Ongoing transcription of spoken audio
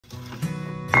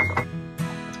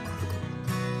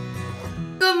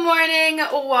Good morning,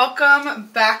 welcome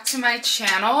back to my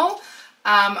channel.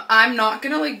 I'm not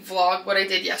gonna like vlog what I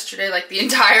did yesterday, like the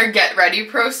entire get ready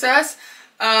process.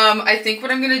 I think what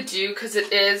I'm gonna do, because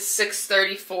it is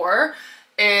 6:34,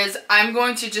 is I'm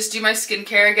going to just do my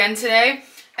skincare again today,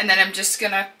 and then I'm just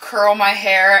gonna curl my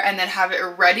hair and then have it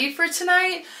ready for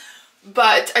tonight.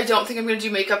 But I don't think I'm gonna do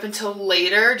makeup until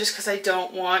later, just because I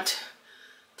don't want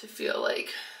to feel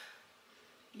like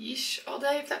yeesh all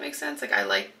day, if that makes sense. Like I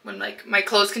like when like my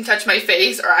clothes can touch my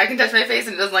face, or I can touch my face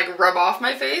and it doesn't like rub off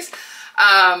my face.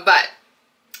 But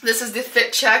this is the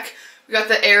fit check. We got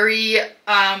the Airy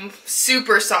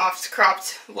super soft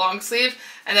cropped long sleeve,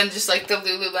 and then just like the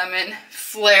Lululemon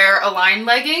flare Align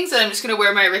leggings, and I'm just gonna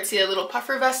wear my Aritzia little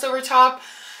puffer vest over top,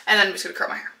 and then I'm just gonna curl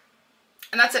my hair,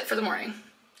 and that's it for the morning.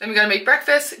 Then we gotta make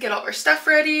breakfast, get all our stuff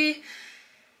ready,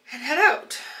 and head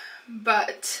out.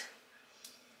 But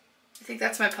I think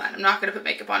that's my plan. I'm not gonna put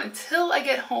makeup on until I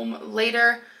get home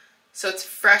later, so it's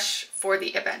fresh for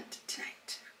the event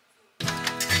tonight.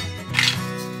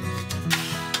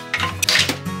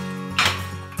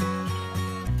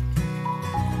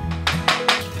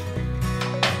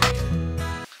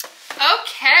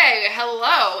 Okay,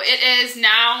 hello. It is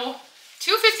now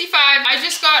 2:55. I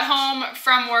just got home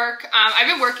from work. I've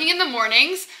been working in the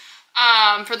mornings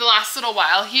for the last little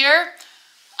while here.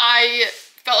 I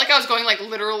felt like I was going like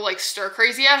literal like stir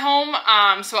crazy at home,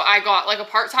 so I got like a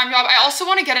part-time job. I also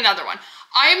want to get another one.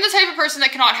 I am the type of person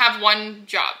that cannot have one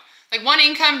job. Like one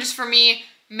income just for me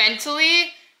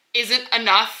mentally isn't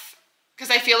enough, because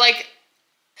I feel like,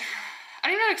 I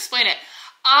don't know how to explain it.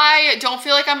 I don't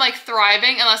feel like I'm like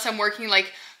thriving unless I'm working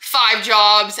like 5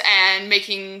 jobs and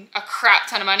making a crap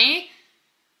ton of money.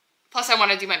 Plus I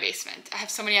want to do my basement. I have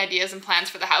so many ideas and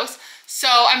plans for the house. So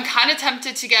I'm kind of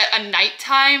tempted to get a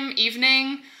nighttime,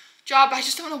 evening job. I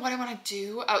just don't know what I want to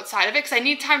do outside of it, because I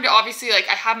need time to, obviously, like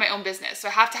I have my own business, so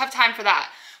I have to have time for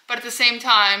that. But at the same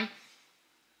time,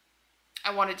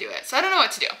 I want to do it. So I don't know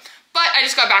what to do. But I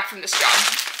just got back from this job,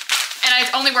 and I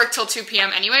only work till 2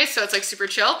 p.m. anyway, so it's like super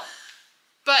chill.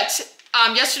 But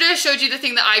yesterday I showed you the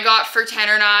thing that I got for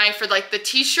Tanner and I for like the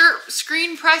t-shirt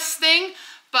screen press thing.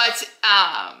 But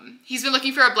he's been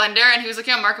looking for a blender, and he was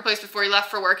looking on Marketplace before he left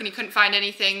for work, and he couldn't find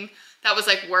anything that was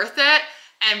like worth it.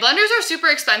 And blenders are super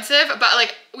expensive, but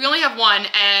like we only have one,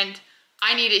 and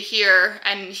I need it here,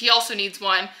 and he also needs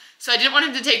one. So I didn't want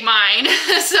him to take mine.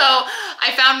 So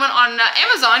I found one on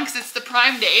Amazon because it's the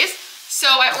Prime days. So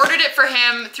I ordered it for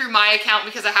him through my account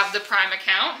because I have the Prime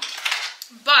account.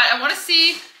 But I want to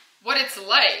see what it's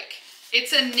like.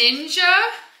 It's a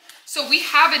Ninja. So we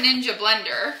have a Ninja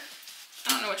blender. I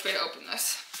don't know which way to open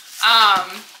this.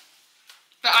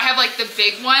 But I have like the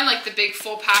big one, like the big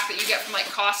full pack that you get from like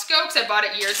Costco, because I bought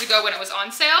it years ago when it was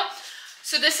on sale.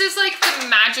 So this is like the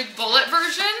Magic Bullet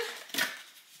version.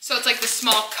 So it's like the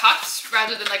small cups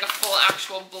rather than like a full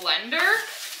actual blender.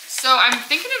 So I'm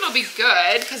thinking it'll be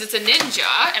good because it's a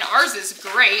Ninja, and ours is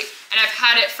great. And I've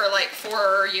had it for like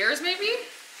 4 years maybe.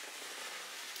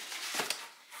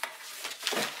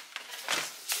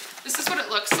 This is what it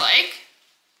looks like.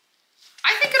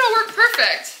 I think it'll work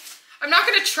perfect. I'm not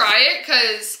gonna try it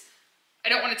because I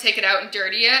don't want to take it out and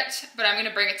dirty it, but I'm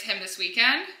gonna bring it to him this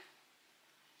weekend.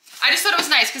 I just thought it was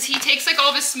nice because he takes like all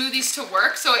of his smoothies to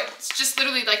work, so it's just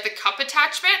literally like the cup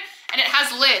attachment, and it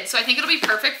has lids, so I think it'll be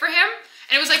perfect for him.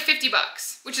 And it was like 50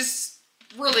 bucks, which is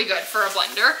really good for a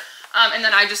blender. And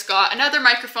then I just got another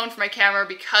microphone for my camera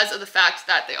because of the fact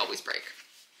that they always break.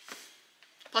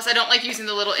 Plus I don't like using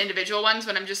the little individual ones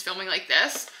when I'm just filming like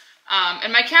this.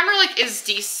 And my camera like is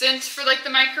decent for like the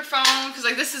microphone, because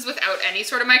like this is without any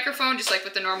sort of microphone, just like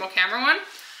with the normal camera one.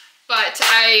 But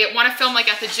I want to film like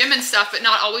at the gym and stuff, but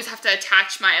not always have to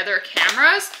attach my other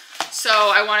cameras. So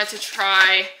I wanted to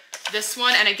try this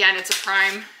one, and again, it's a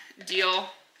Prime deal.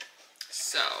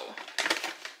 So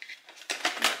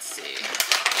let's see.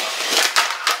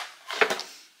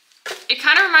 It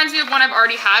kind of reminds me of one I've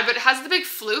already had, but it has the big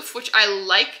floof, which I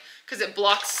like because it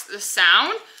blocks the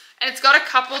sound. And it's got a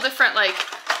couple different like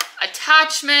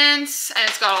attachments, and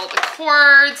it's got all the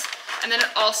cords, and then it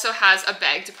also has a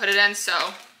bag to put it in.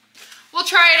 So we'll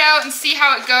try it out and see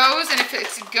how it goes and if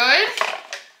it's good.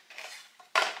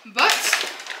 But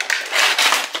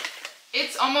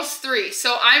it's almost 3,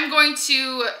 so I'm going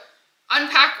to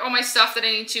unpack all my stuff that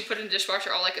I need to put in the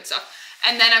dishwasher, all that good stuff.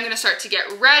 And then I'm gonna start to get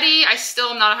ready. I still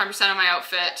am not 100% on my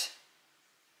outfit.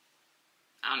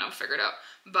 I don't know, figure it out.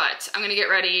 But I'm gonna get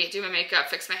ready, do my makeup,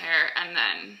 fix my hair, and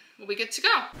then we'll be good to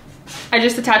go. I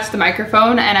just attached the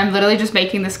microphone, and I'm literally just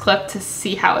making this clip to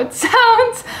see how it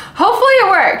sounds. Hopefully it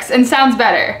works and sounds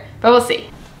better, but we'll see.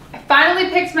 I finally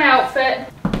picked my outfit.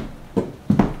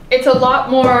 It's a lot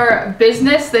more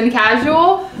business than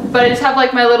casual, but I just have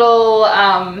like my little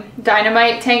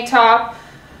Dynamite tank top.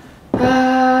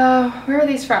 Where are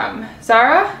these from?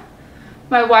 Zara?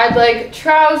 My wide leg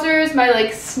trousers, my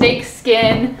like snake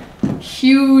skin,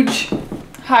 huge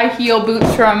high heel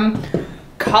boots from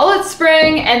College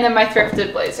Spring, and then my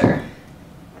thrifted blazer.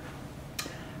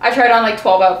 I tried on like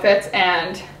 12 outfits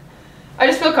and I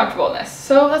just feel comfortable in this.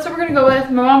 So that's what we're gonna go with.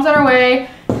 My mom's on her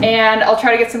way and I'll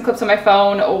try to get some clips on my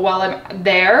phone while I'm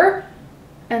there.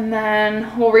 And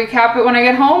then we'll recap it when I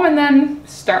get home and then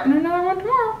start in another one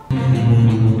tomorrow.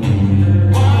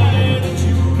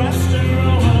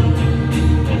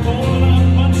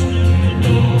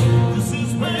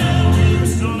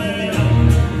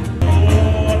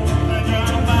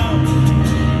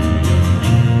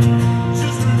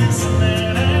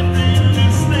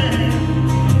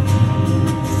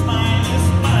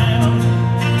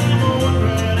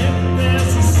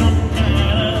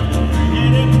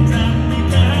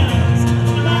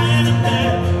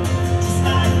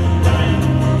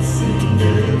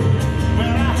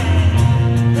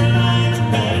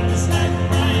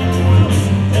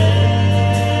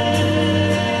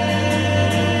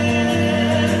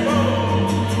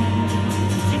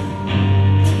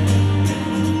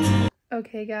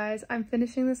 Okay guys, I'm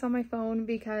finishing this on my phone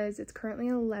because it's currently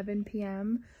 11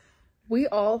 p.m. We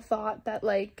all thought that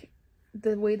like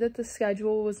the way that the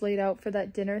schedule was laid out for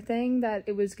that dinner thing, that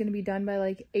it was going to be done by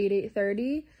like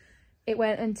 8:30. It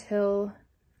went until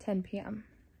 10 p.m.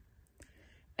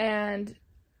 And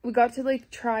we got to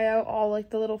like try out all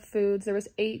like the little foods. There was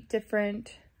 8 or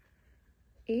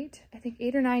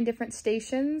 9 different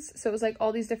stations. So it was like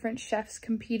all these different chefs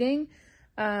competing.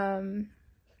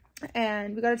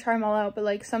 And we got to try them all out, but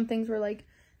like some things were like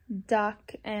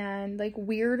duck and like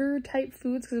weirder type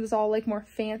foods because it was all like more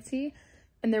fancy,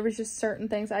 and there was just certain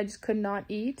things I just could not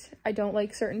eat. I don't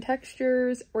like certain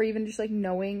textures, or even just like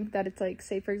knowing that it's like,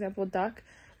 say for example duck,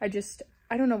 I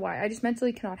don't know why, I just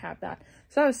mentally cannot have that.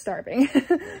 So I was starving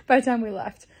by the time we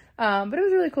left, but it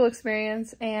was a really cool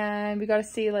experience. And we got to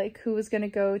see like who was gonna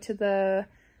go to the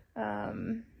I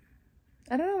don't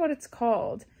know what it's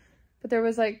called, but there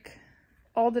was like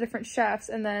all the different chefs,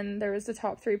 and then there was the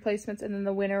top 3 placements, and then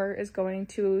the winner is going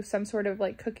to some sort of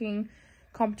like cooking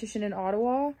competition in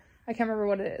Ottawa. I can't remember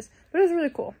what it is, but it was really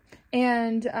cool.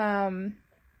 And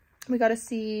we got to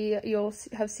see, you'll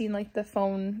have seen like the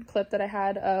phone clip that I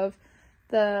had of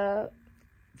the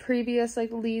previous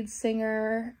like lead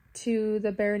singer to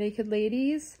the Bare Naked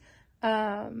Ladies.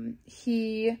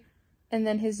 He, and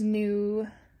then his new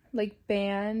like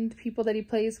band people that he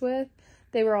plays with,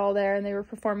 they were all there and they were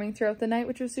performing throughout the night,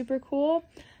 which was super cool.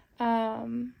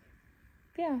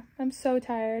 Yeah, I'm so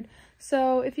tired.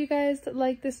 So if you guys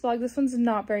like this vlog, this one's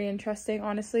not very interesting,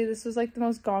 honestly. This was like the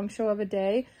most gong show of a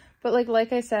day. But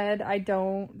like I said, I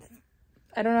don't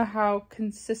know how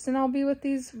consistent I'll be with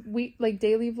these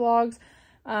daily vlogs.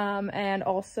 And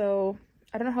also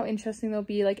I don't know how interesting they'll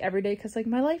be like every day, because like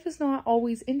my life is not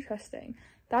always interesting.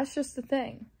 That's just the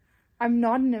thing. I'm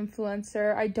not an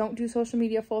influencer. I don't do social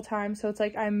media full time. So it's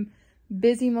like I'm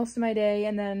busy most of my day.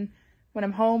 And then when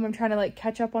I'm home, I'm trying to like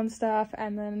catch up on stuff.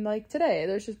 And then like today,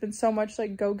 there's just been so much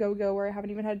like go, go, go, where I haven't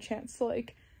even had a chance to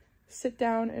like sit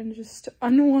down and just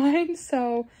unwind.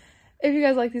 So if you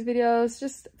guys like these videos,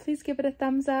 just please give it a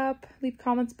thumbs up, leave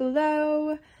comments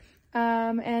below.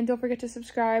 And don't forget to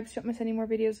subscribe so you don't miss any more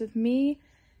videos with me.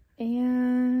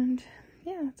 And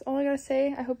yeah, that's all I gotta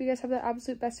say. I hope you guys have the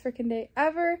absolute best freaking day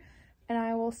ever. And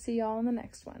I will see y'all in the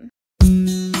next one.